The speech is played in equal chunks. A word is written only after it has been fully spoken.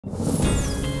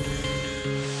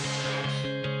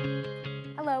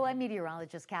Hello, I'm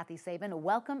meteorologist Kathy Sabine.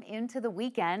 Welcome into the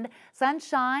weekend.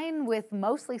 Sunshine with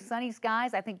mostly sunny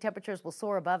skies. I think temperatures will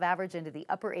soar above average into the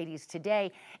upper 80s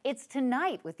today. It's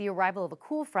tonight with the arrival of a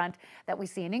cool front that we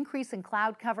see an increase in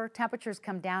cloud cover. Temperatures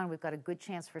come down. We've got a good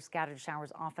chance for scattered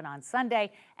showers off and on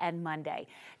Sunday and Monday.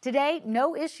 Today,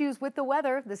 no issues with the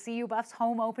weather. The CU Buffs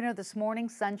home opener this morning,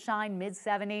 sunshine,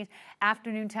 mid-70s.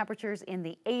 Afternoon temperatures in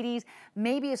the 80s.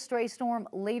 Maybe a stray storm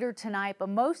later tonight, but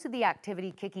most of the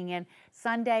activity kicking in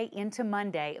Sunday into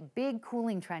Monday. A big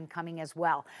cooling trend coming as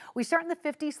well. We start in the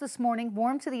 50s this morning,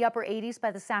 warm to the upper 80s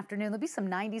by this afternoon. There'll be some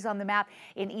 90s on the map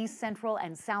in east central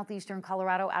and southeastern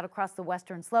Colorado, out across the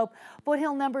western slope.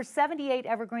 Foothill numbers 78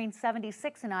 Evergreen,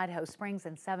 76 in Idaho Springs,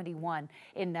 and 71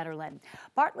 in Nederland.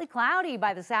 Partly cloudy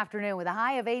by this afternoon with a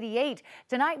high of 88.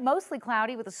 Tonight, mostly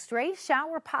cloudy with a stray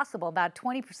shower possible, about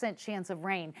 20% chance of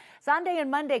rain. Sunday and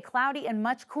Monday, cloudy and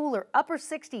much cooler, upper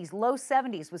 60s, low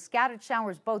 70s with scattered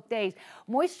showers both days.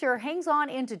 Moisture hangs on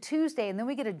into Tuesday, and then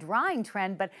we get a drying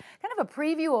trend, but kind of a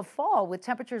preview of fall with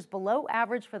temperatures below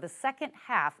average for the second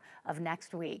half of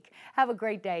next week. Have a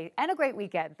great day and a great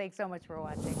weekend. Thanks so much for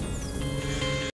watching.